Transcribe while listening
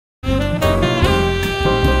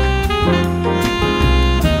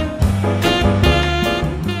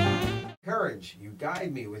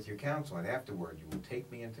guide me with your counsel, and afterward you will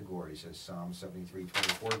take me into glory, says Psalm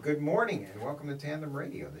 73:24. Good morning, and welcome to Tandem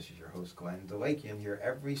Radio. This is your host, Glenn DeLakian, here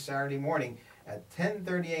every Saturday morning at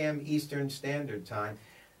 10:30 a.m. Eastern Standard Time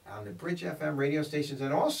on the Bridge FM radio stations,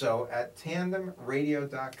 and also at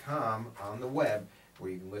tandemradio.com on the web, where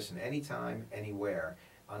you can listen anytime, anywhere,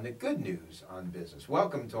 on the good news on business.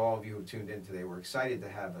 Welcome to all of you who tuned in today. We're excited to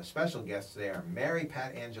have a special guest today, our Mary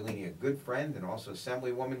Pat Angelini, a good friend and also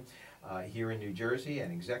Assemblywoman here in New Jersey,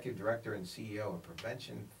 and Executive Director and CEO of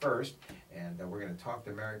Prevention First. And we're going to talk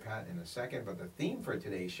to Mary Pat in a second, but the theme for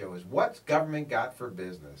today's show is what's government got for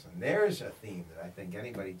business? And there's a theme that I think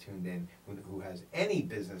anybody tuned in who has any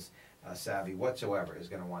business savvy whatsoever is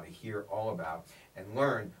going to want to hear all about and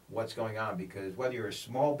learn what's going on, because whether you're a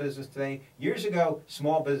small business today, years ago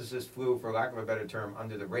small businesses flew, for lack of a better term,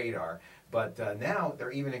 under the radar, but now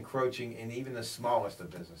they're even encroaching in even the smallest of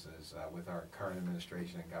businesses with our current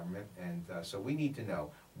administration and government, and so we need to know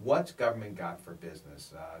what's government got for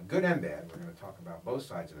business, good and bad. We're going to talk about both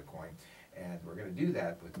sides of the coin, and we're going to do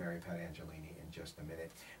that with Mary Pat Angelini in just a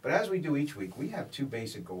minute. But as we do each week, we have two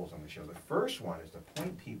basic goals on the show. The first one is to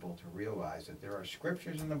point people to realize that there are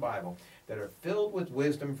scriptures in the Bible that are filled with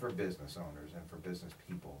wisdom for business owners and for business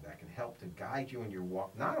people that can help to guide you in your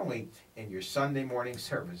walk, not only in your Sunday morning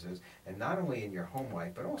services and not only in your home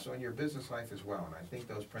life, but also in your business life as well. And I think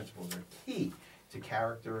those principles are key to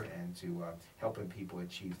character and to helping people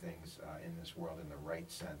achieve things in this world in the right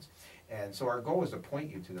sense. And so our goal is to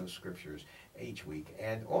point you to those scriptures each week.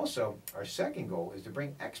 And also, our second goal is to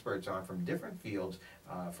bring experts on from different fields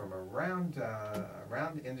from around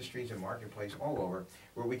industries and marketplace all over,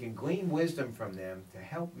 where we can glean wisdom from them to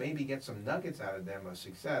help maybe get some nuggets out of them of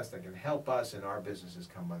success that can help us in our businesses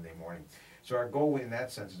come Monday morning. So our goal in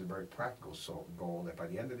that sense is a very practical goal, that by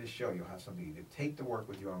the end of this show you'll have something you can take to work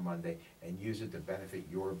with you on Monday and use it to benefit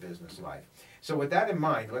your business life. So with that in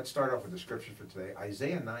mind, let's start off with the scriptures for today.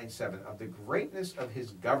 Isaiah 9:7, of the greatness of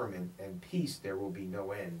his government and peace there will be no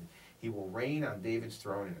end. He will reign on David's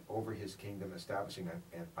throne and over his kingdom, establishing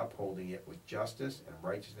and upholding it with justice and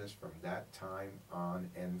righteousness from that time on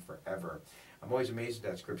and forever. I'm always amazed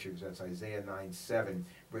at that scripture because that's Isaiah 9:7,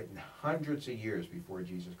 written hundreds of years before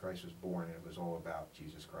Jesus Christ was born, and it was all about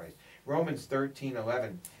Jesus Christ. Romans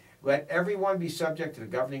 13:11, let everyone be subject to the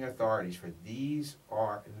governing authorities, for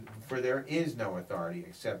there is no authority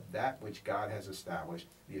except that which God has established.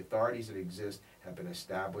 The authorities that exist have been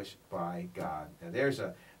established by God. Now there's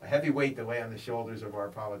a heavy weight to lay on the shoulders of our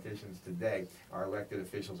politicians today, our elected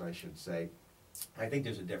officials, I should say. I think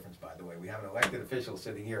there's a difference, by the way. We have an elected official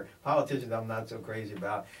sitting here. Politicians I'm not so crazy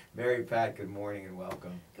about. Mary Pat, good morning and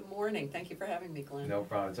welcome. Good morning. Thank you for having me, Glenn. No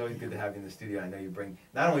problem. It's always good to have you in the studio. I know you bring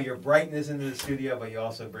not only your brightness into the studio, but you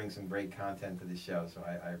also bring some great content to the show, so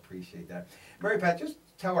I appreciate that. Mary Pat, just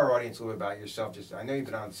tell our audience a little bit about yourself. I know you've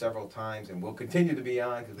been on several times, and we'll continue to be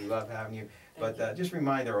on because we love having you. But just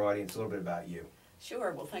remind our audience a little bit about you.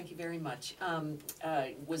 Sure. Well, thank you very much.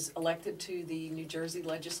 I was elected to the New Jersey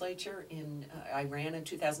legislature I ran in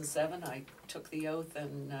 2007. I took the oath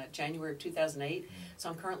in January of 2008. So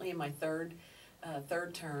I'm currently in my third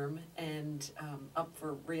term and up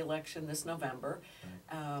for re-election this November,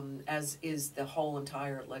 as is the whole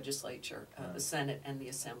entire legislature, the Senate and the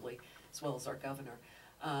Assembly, as well as our governor.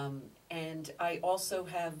 And I also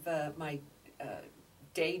have my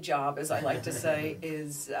day job, as I like to say,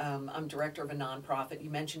 is I'm director of a nonprofit. You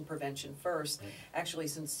mentioned Prevention First. Actually,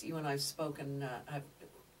 since you and I have spoken, I have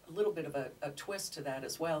a little bit of a twist to that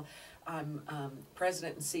as well. I'm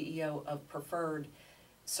president and CEO of Preferred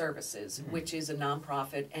Services, which is a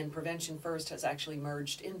nonprofit, and Prevention First has actually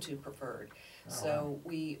merged into Preferred. So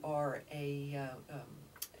we are a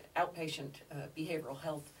outpatient behavioral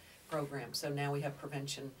health program. So now we have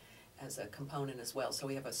prevention as a component as well. So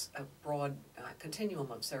we have a broad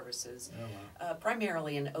continuum of services,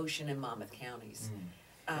 primarily in Ocean and Monmouth counties.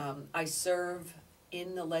 I serve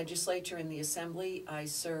in the legislature, in the Assembly. I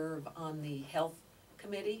serve on the Health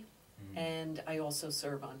Committee, and I also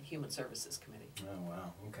serve on Human Services Committee. Oh,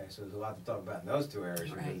 wow. Okay, so there's a lot to talk about in those two areas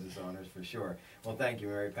for business owners, for sure. Well, thank you,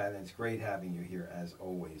 Mary Pat, and it's great having you here, as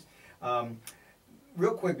always.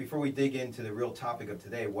 Real quick, before we dig into the real topic of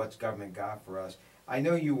today, what's government got for us, I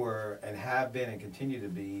know you were and have been and continue to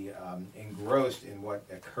be engrossed in what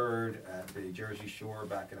occurred at the Jersey Shore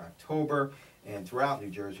back in October and throughout New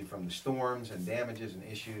Jersey from the storms and damages and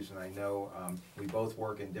issues. And I know we both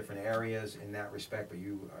work in different areas in that respect, but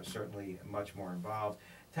you are certainly much more involved.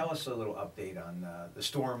 tell us a little update on the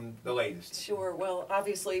storm, the latest. Sure. Well,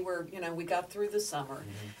 obviously we got through the summer,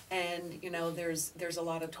 and there's a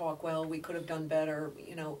lot of talk. Well, we could have done better.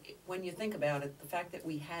 When you think about it, the fact that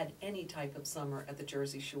we had any type of summer at the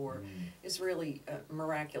Jersey Shore is really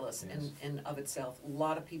miraculous in of itself. A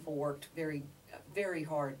lot of people worked very, very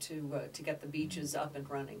hard to get the beaches up and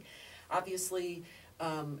running. Obviously,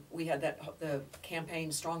 we had the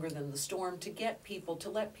campaign Stronger Than the Storm to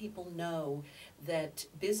let people know that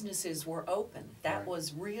businesses were open. That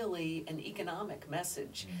was really an economic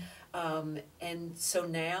message. And so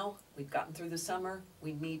now we've gotten through the summer,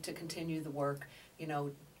 we need to continue the work.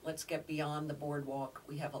 Let's get beyond the boardwalk.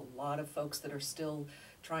 We have a lot of folks that are still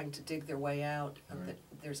trying to dig their way out.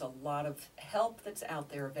 There's a lot of help that's out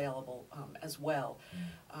there available as well.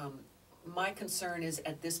 My concern is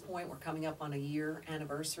at this point, we're coming up on a year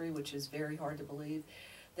anniversary, which is very hard to believe,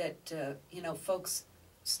 that folks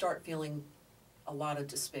start feeling a lot of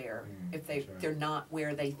despair if they're not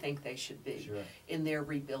where they think they should be in their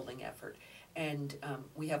rebuilding effort. And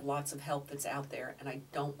we have lots of help that's out there, and I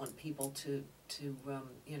don't want people to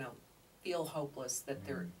feel hopeless that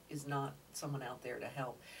there is not someone out there to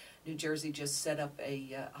help. New Jersey just set up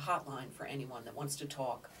a hotline for anyone that wants to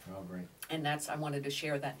talk. Oh, great. And I wanted to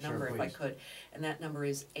share that number if I could. And that number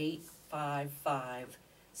is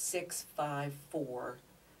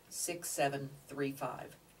 855-654-6735.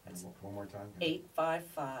 That's one more time.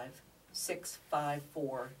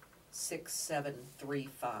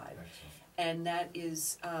 855-654-6735. And that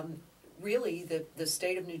is really the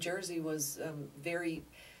state of New Jersey was very,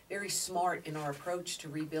 very smart in our approach to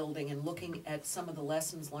rebuilding and looking at some of the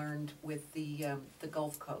lessons learned with the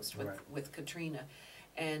Gulf Coast, with Katrina.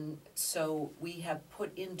 And so we have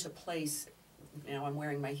put into place, now I'm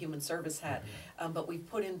wearing my human service hat, but we've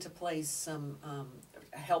put into place some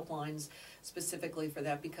helplines specifically for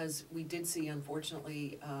that, because we did see,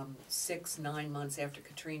 unfortunately, 6-9 months after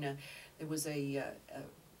Katrina, there was a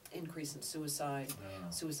increase in suicide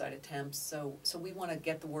attempts. So we want to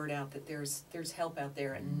get the word out that there's help out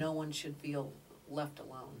there, and no one should feel left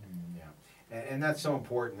alone. And that's so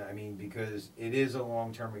important. I mean, because it is a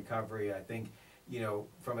long-term recovery. I think,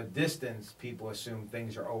 from a distance, people assume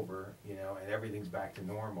things are over, and everything's back to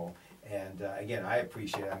normal. And again, I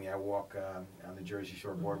appreciate it. I mean, I walk on the Jersey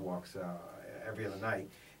Shore boardwalks every other night.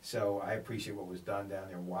 So I appreciate what was done down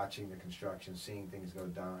there, watching the construction, seeing things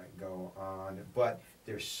go on. But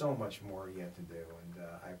there's so much more yet to do, and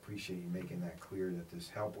I appreciate you making that clear that this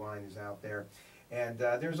helpline is out there. And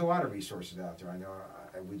there's a lot of resources out there. I know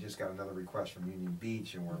we just got another request from Union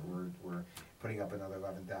Beach, and we're putting up another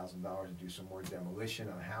 $11,000 to do some more demolition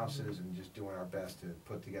on houses, and just doing our best to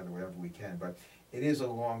put together whatever we can. But it is a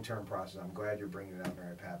long-term process. I'm glad you're bringing it up,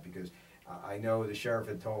 Mary Pat, because I know the sheriff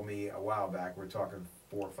had told me a while back, we're talking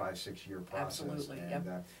 4, 5, 6 year process. Absolutely,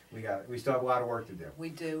 and we still have a lot of work to do. We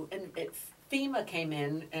do, and FEMA came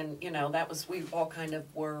in, and we all kind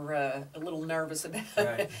of were a little nervous about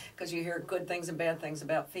it, because you hear good things and bad things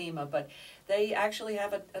about FEMA, but they actually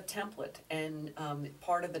have a template, and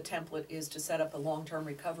part of the template is to set up a long-term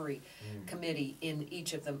recovery committee in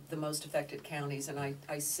each of the most affected counties, and I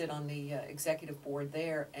sit on the executive board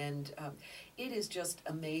there, and it is just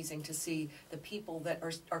amazing to see the people that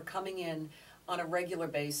are coming in on a regular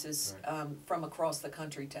basis from across the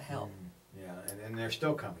country to help. Yeah, and they're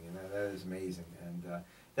still coming, and that is amazing. And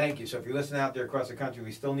thank you. So if you're listening out there across the country,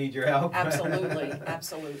 we still need your help. Absolutely,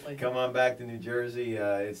 absolutely. Come on back to New Jersey.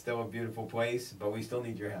 It's still a beautiful place, but we still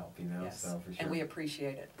need your help, Yes. So for sure. And we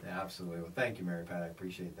appreciate it. Yeah, absolutely. Well, thank you, Mary Pat. I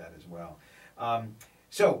appreciate that as well.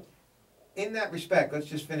 So in that respect, let's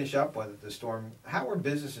just finish up with the storm. How were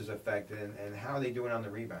businesses affected, and how are they doing on the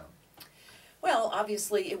rebound? Well,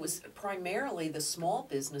 obviously, it was primarily the small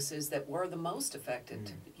businesses that were the most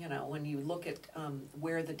affected, when you look at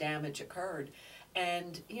where the damage occurred.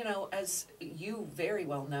 And, as you very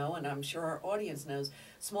well know, and I'm sure our audience knows,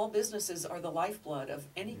 small businesses are the lifeblood of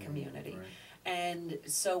any community. And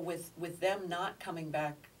so with them not coming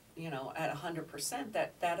back, at 100%,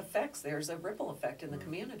 that affects, there's a ripple effect in the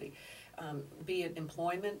community. Be it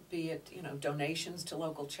employment, be it, donations to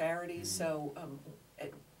local charities. So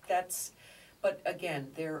that's... But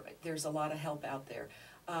again, there's a lot of help out there.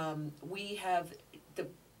 We have the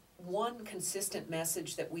one consistent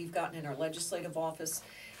message that we've gotten in our legislative office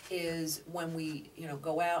is when we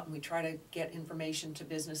go out and we try to get information to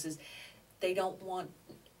businesses, they don't want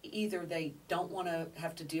to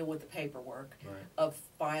have to deal with the paperwork of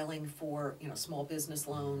filing for small business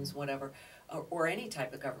loans, whatever, or any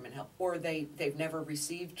type of government help, or they've never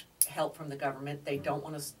received help from the government. They don't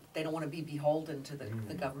want to be beholden to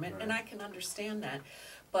the government, and I can understand that.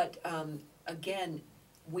 But again,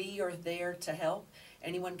 we are there to help,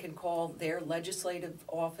 anyone can call their legislative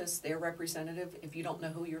office, their representative. If you don't know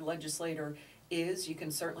who your legislator is, you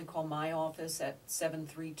can certainly call my office at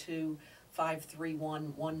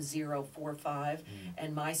 732-531-1045,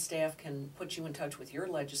 and my staff can put you in touch with your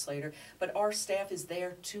legislator. But our staff is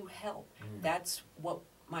there to help. That's what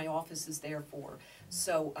my office is there for.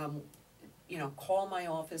 So, you know, call my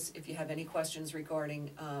office if you have any questions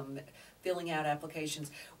regarding filling out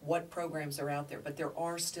applications, what programs are out there. But there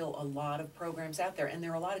are still a lot of programs out there, and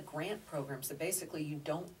there are a lot of grant programs that basically you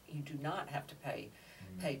do not have to pay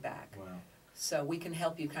back. Wow. So we can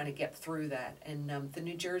help you kind of get through that. And the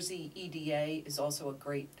New Jersey EDA is also a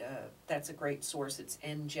great, that's a great source. It's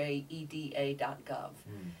njeda.gov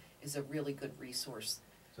is a really good resource.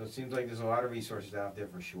 So it seems like there's a lot of resources out there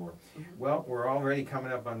for sure. Well, we're already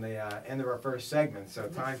coming up on the end of our first segment, so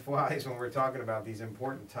time flies when we're talking about these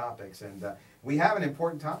important topics. And we have an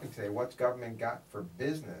important topic today, what's government got for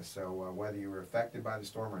business? So whether you were affected by the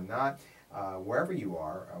storm or not, wherever you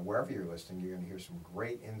are, wherever you're listening, you're going to hear some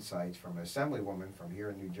great insights from an Assemblywoman from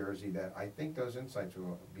here in New Jersey that I think those insights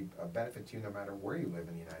will be a benefit to you no matter where you live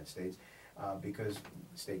in the United States. Because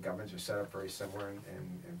state governments are set up very similar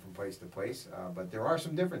and from place to place, but there are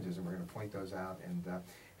some differences, and we're going to point those out and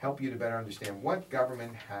help you to better understand what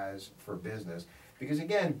government has for business. Because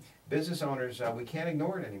again, business owners, we can't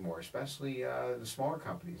ignore it anymore, especially the smaller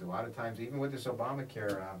companies. A lot of times, even with this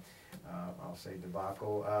Obamacare, I'll say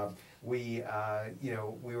debacle, we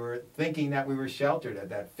were thinking that we were sheltered at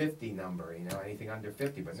that 50 number, you know, anything under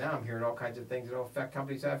 50. But now I'm hearing all kinds of things that will affect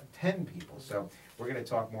companies that have 10 people. So we're going to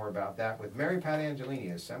talk more about that with Mary Pat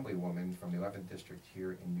Angelini, Assemblywoman from the 11th District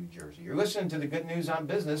here in New Jersey. You're listening to the Good News on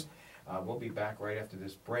Business. We'll be back right after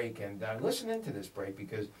this break. And listen into this break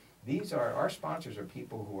because these are, our sponsors are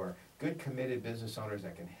people who are good, committed business owners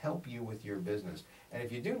that can help you with your business. And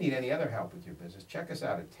if you do need any other help with your business, check us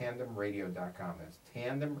out at tandemradio.com. That's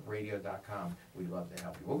tandemradio.com. We'd love to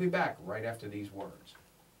help you. We'll be back right after these words.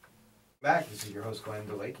 Back. This is your host, Glenn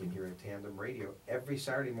DeLakian, here at Tandem Radio every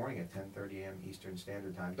Saturday morning at 10:30 a.m. Eastern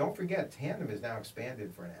Standard Time. Don't forget, Tandem is now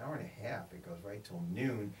expanded for an hour and a half. It goes right till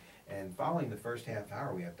noon. And following the first half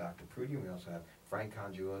hour, we have Dr. Prudy. We also have Frank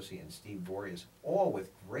Congelosi and Steve Boreas, all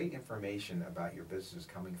with great information about your business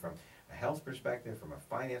coming from a health perspective, from a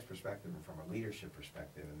finance perspective, and from a leadership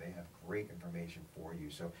perspective, and they have great information for you.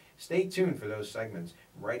 So stay tuned for those segments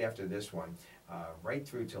right after this one, right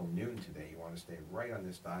through till noon today. You want to stay right on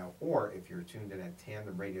this dial, or if you're tuned in at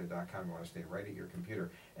tandemradio.com, you want to stay right at your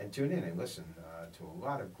computer and tune in and listen to a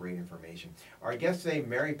lot of great information. Our guest today,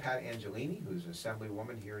 Mary Pat Angelini, who's an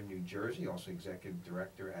Assemblywoman here in New Jersey, also Executive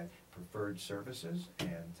Director at Preferred Services,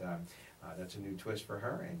 and that's a new twist for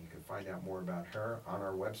her, and you can find out more about her on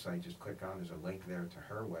our website. Just click on, there's a link there to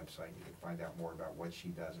her website. You can find out more about what she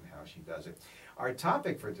does and how she does it. Our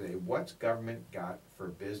topic for today, what's government got for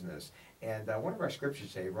business? And one of our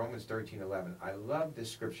scriptures today, Romans 13:11. I love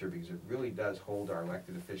this scripture because it really does hold our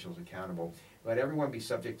elected officials accountable. Let everyone be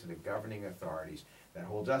subject to the governing authorities. That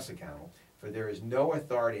holds us accountable. For there is no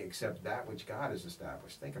authority except that which God has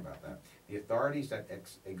established. Think about that. The authorities that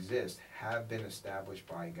exist have been established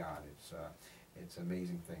by God. It's an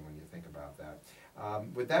amazing thing when you think about that.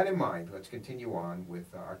 With that in mind, let's continue on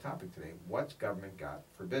with our topic today, what's government got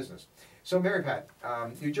for business? So Mary Pat,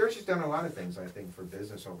 New Jersey's done a lot of things, I think, for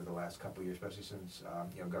business over the last couple of years, especially since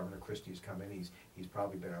Governor Christie's come in. He's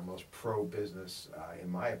probably been our most pro-business, in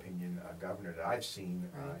my opinion, governor that I've seen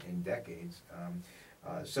in decades.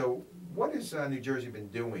 So what has New Jersey been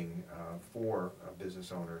doing for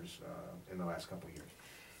business owners in the last couple of years?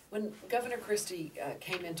 When Governor Christie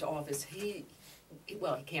came into office, he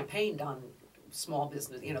campaigned on small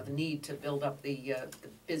business, the need to build up the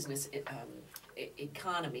business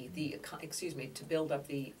economy, to build up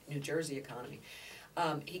the New Jersey economy.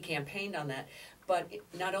 He campaigned on that, but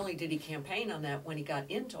not only did he campaign on that, when he got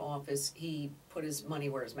into office, he put his money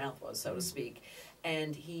where his mouth was, so to speak,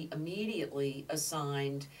 and he immediately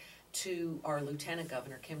assigned to our Lieutenant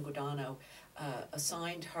Governor, Kim Guadagno,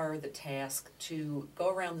 assigned her the task to go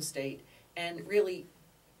around the state and really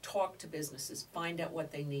talk to businesses, find out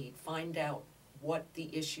what they need, find out what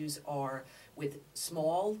the issues are with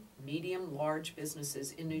small, medium, large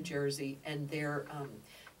businesses in New Jersey and their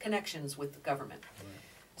connections with the government. Right.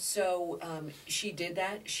 So she did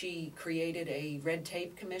that. She created a red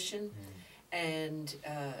tape commission and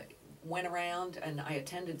went around, and I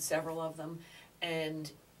attended several of them,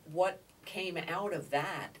 and what came out of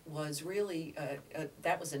that was really,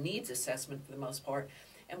 that was a needs assessment for the most part,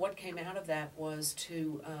 and what came out of that was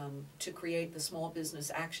to create the Small Business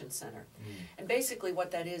Action Center. And basically what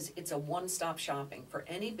that is, it's a one-stop shopping for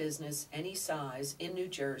any business, any size in New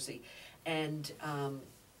Jersey, and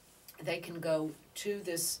they can go to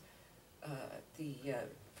this, the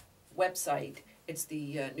website. It's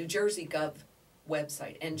the New Jersey Gov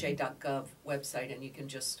website, nj.gov website, and you can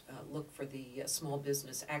just look for the Small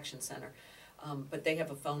Business Action Center. But they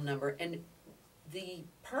have a phone number, and the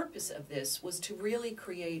purpose of this was to really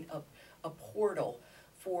create a portal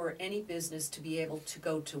for any business to be able to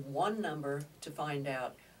go to one number to find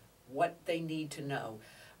out what they need to know.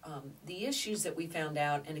 The issues that we found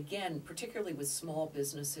out, and again, particularly with small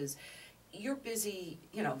businesses, you're busy,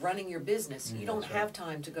 running your business. You don't have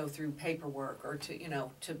time to go through paperwork or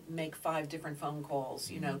to make 5 different phone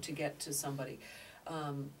calls, to get to somebody.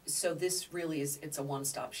 So this really it's a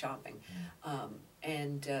one-stop shopping.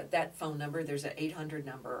 And that phone number, there's an 800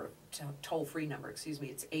 number, toll-free number, excuse me,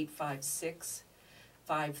 it's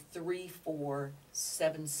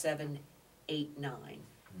 856-534-7789.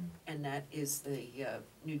 And that is the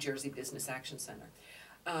New Jersey Business Action Center.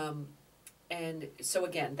 And so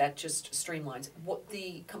again, that just streamlines. What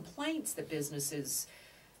the complaints that businesses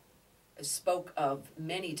spoke of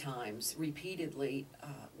many times, repeatedly,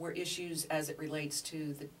 were issues as it relates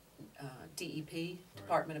to the DEP,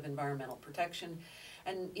 Department of Environmental Protection.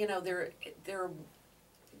 And,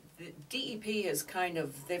 the DEP is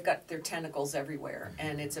they've got their tentacles everywhere,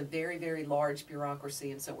 and it's a very, very large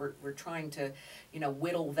bureaucracy, and so we're trying to,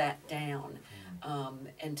 whittle that down,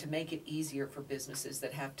 and to make it easier for businesses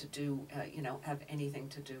that have to do, have anything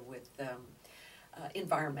to do with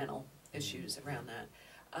environmental issues around that.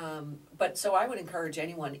 But so I would encourage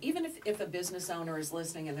anyone, even if a business owner is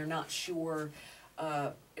listening and they're not sure,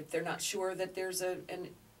 if they're not sure that there's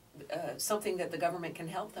something that the government can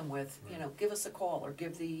help them with, give us a call, or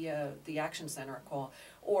give the Action Center a call,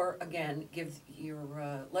 or again, give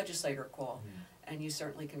your legislator a call, and you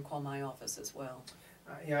certainly can call my office as well.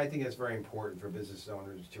 I think it's very important for business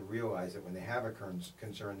owners to realize that when they have a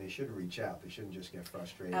concern, they should reach out. They shouldn't just get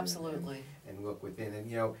frustrated. Absolutely. And look within.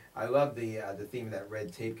 And I love the theme of that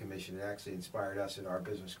Red Tape Commission. It actually inspired us in our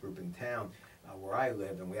business group in town where I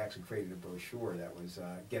lived, and we actually created a brochure that was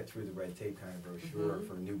get through the red tape kind of brochure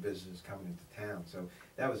for new businesses coming into town. So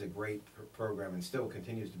that was a great program, and still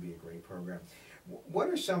continues to be a great program. What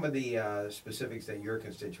are some of the specifics that your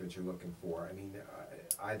constituents are looking for? I mean,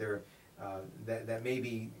 either that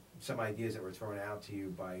maybe some ideas that were thrown out to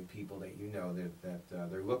you by people that that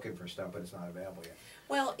they're looking for stuff, but it's not available yet.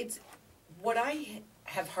 Well, it's what I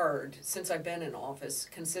have heard since I've been in office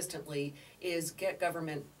consistently is get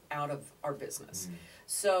government out of our business.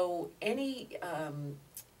 So anything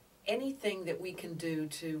that we can do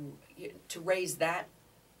to raise that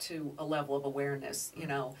to a level of awareness,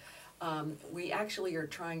 we actually are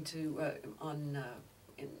trying to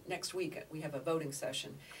next week we have a voting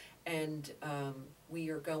session. And we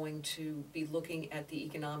are going to be looking at the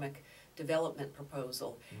economic development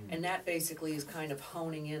proposal. And that basically is kind of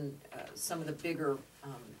honing in some of the bigger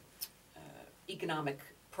economic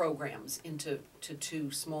programs into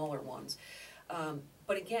 2 smaller ones.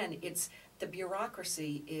 But again, the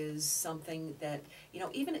bureaucracy is something that,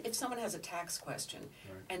 even if someone has a tax question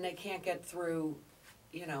and they can't get through,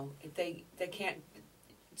 they can't,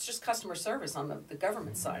 it's just customer service on the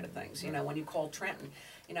government side of things. When you call Trenton,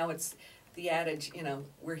 it's the adage,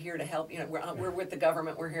 we're here to help. We're with the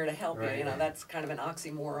government. We're here to help you. That's kind of an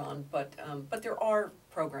oxymoron, but there are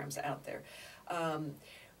programs out there.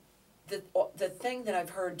 The thing that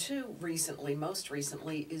I've heard too most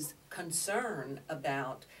recently, is concern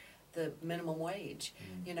about the minimum wage.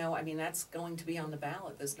 That's going to be on the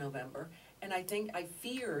ballot this November, and I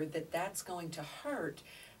fear that that's going to hurt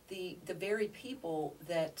the very people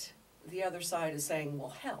that the other side is saying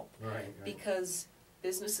will help. Because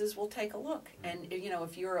businesses will take a look. And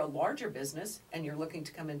if you're a larger business and you're looking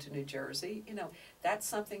to come into New Jersey, that's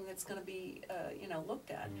something that's going to be looked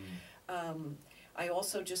at. I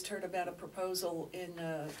also just heard about a proposal in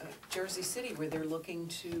Jersey City where they're looking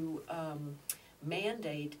to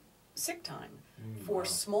mandate sick time for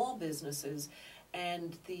small businesses,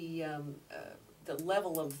 and the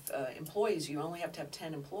level of employees, you only have to have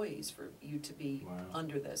 10 employees for you to be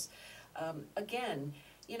under this. Again,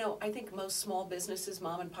 I think most small businesses,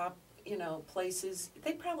 mom and pop, places,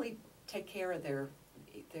 they probably take care of their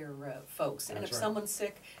folks. And if someone's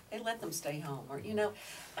sick, they let them stay home, or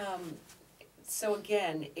so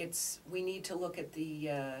again, we need to look at the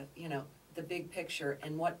the big picture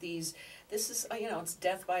and what this is, it's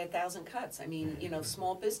death by 1,000 cuts. I mean,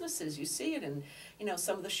 small businesses, you see it in,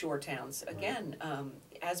 some of the shore towns. Again,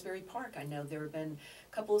 Asbury Park, I know there have been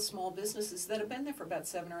a couple of small businesses that have been there for about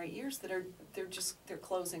 7 or 8 years that they're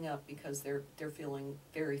closing up because they're feeling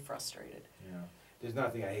very frustrated. Yeah, there's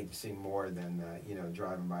nothing I hate to see more than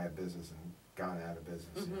driving by a business and gone out of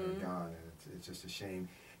business, gone, and it's just a shame.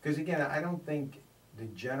 because again, I don't think the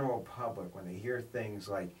general public, when they hear things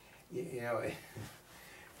like, you know,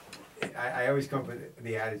 I always come up with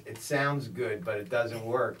the adage, it sounds good, but it doesn't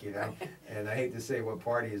work, you know? And I hate to say what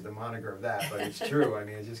party is the moniker of that, but it's true. I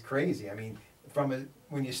mean, it's just crazy. I mean,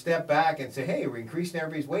 when you step back and say, hey, we're increasing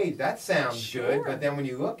everybody's wage, that sounds good, but then when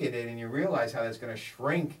you look at it and you realize how that's going to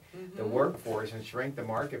shrink the workforce and shrink the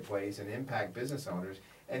marketplace and impact business owners,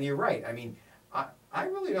 and you're right. I mean, I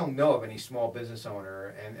really don't know of any small business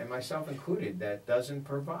owner, and myself included, that doesn't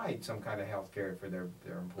provide some kind of health care for their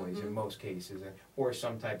employees in most cases, or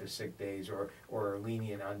some type of sick days, or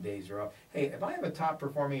lenient on days are off. Hey, if I have a top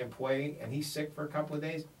performing employee and he's sick for a couple of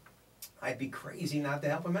days, I'd be crazy not to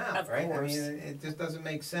help him out, right? I mean, it just doesn't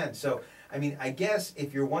make sense. So, I mean, I guess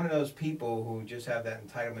if you're one of those people who just have that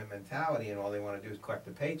entitlement mentality and all they want to do is collect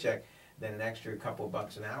a paycheck, then an extra couple of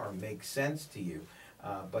bucks an hour makes sense to you.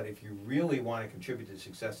 But if you really want to contribute to the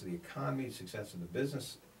success of the economy, the success of the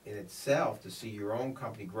business in itself, to see your own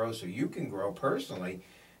company grow so you can grow personally,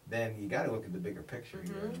 then you got to look at the bigger picture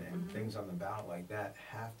here. And things on the ballot like that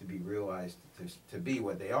have to be realized to be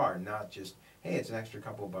what they are, not just, hey, it's an extra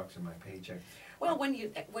couple of bucks in my paycheck. Well, when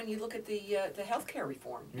you look at the healthcare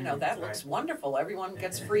reform, you know, that looks wonderful. Everyone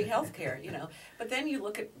gets free healthcare, you know. But then you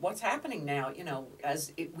look at what's happening now, you know,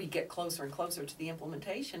 as we get closer and closer to the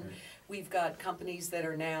implementation, we've got companies that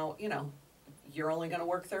are now, you know, you're only going to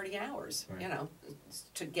work 30 hours, you know,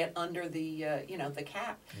 to get under the, you know, the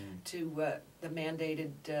cap to the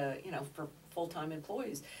mandated, you know, for full-time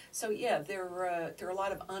employees. So yeah, there are a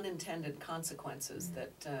lot of unintended consequences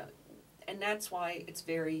that, and that's why it's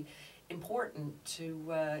very important to,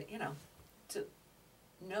 you know, to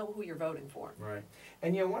know who you're voting for. Right.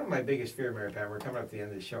 And you know, one of my biggest fears, Mary Pat, we're coming up to the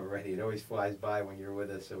end of the show already. It always flies by when you're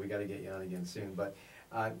with us, so we got to get you on again soon. But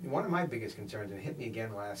one of my biggest concerns, and it hit me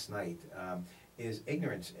again last night, is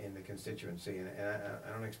ignorance in the constituency. And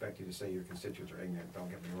I don't expect you to say your constituents are ignorant, don't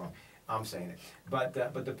get me wrong. I'm saying it. But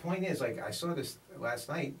the point is, like, I saw this last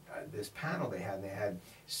night, this panel they had, and they had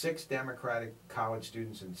 6 Democratic college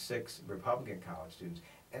students and 6 Republican college students.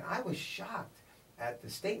 And I was shocked at the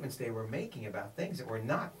statements they were making about things that were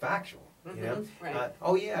not factual. You know,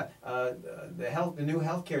 oh yeah, the new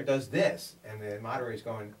healthcare does this, and the moderator's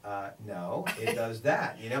going, no, it does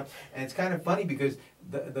that. You know, and it's kind of funny because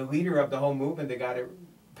the leader of the whole movement that got it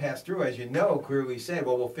passed through, as you know, clearly said,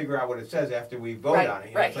 well, we'll figure out what it says after we vote on it.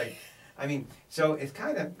 You know, it's like, I mean, so it's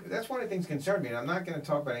kind of, that's one of the things that concerned me, and I'm not going to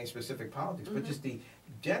talk about any specific politics, but just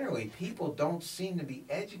generally, people don't seem to be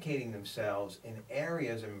educating themselves in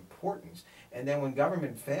areas of importance. And then when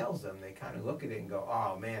government fails them, they kind of look at it and go,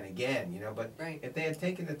 oh man, again, you know. But if they had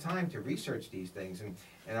taken the time to research these things, and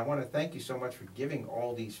I want to thank you so much for giving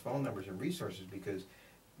all these phone numbers and resources, because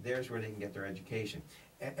there's where they can get their education.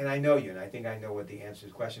 And I know you, and I think I know what the answer to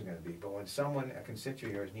this question is going to be. But when someone, a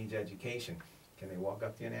constituent of yours, needs education, can they walk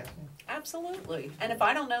up to you and ask me? Absolutely. And if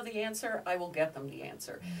I don't know the answer, I will get them the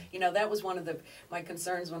answer. You know, that was one of my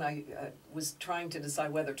concerns when I was trying to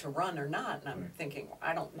decide whether to run or not. And I'm thinking,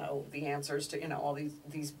 I don't know the answers to, you know, all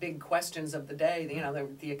these big questions of the day, you know,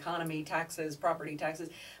 the economy, taxes, property taxes.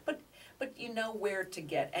 But you know where to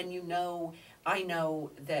get. And you know, I know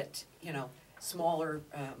that, you know, smaller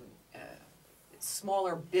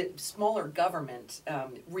government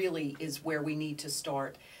really is where we need to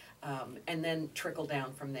start. And then trickle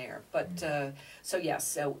down from there. But so yes,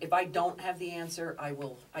 so if I don't have the answer,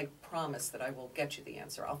 I promise that I will get you the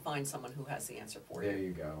answer. I'll find someone who has the answer for you. There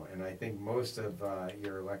you go. And I think most of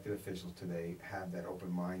your elected officials today have that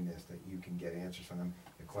open-mindedness that you can get answers from them.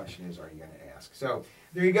 The question is, are you going to ask? So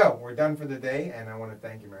there you go. We're done for the day, and I want to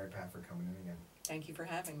thank you, Mary Pat, for coming in again. Thank you for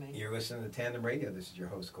having me. You're listening to Tandem Radio. This is your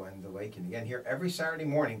host, Glenn DeLakian. Again, here every Saturday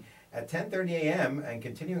morning at 10:30 a.m. and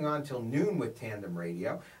continuing on till noon with Tandem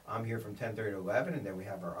Radio. I'm here from 10:30 to 11, and then we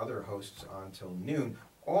have our other hosts on till noon,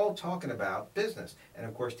 all talking about business. And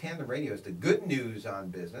of course, Tandem Radio is the good news on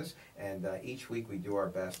business. And each week we do our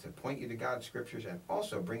best to point you to God's scriptures and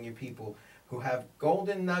also bring you people who have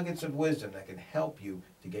golden nuggets of wisdom that can help you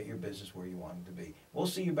to get your business where you want it to be. We'll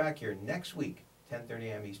see you back here next week, 10:30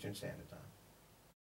 a.m. Eastern Standard Time.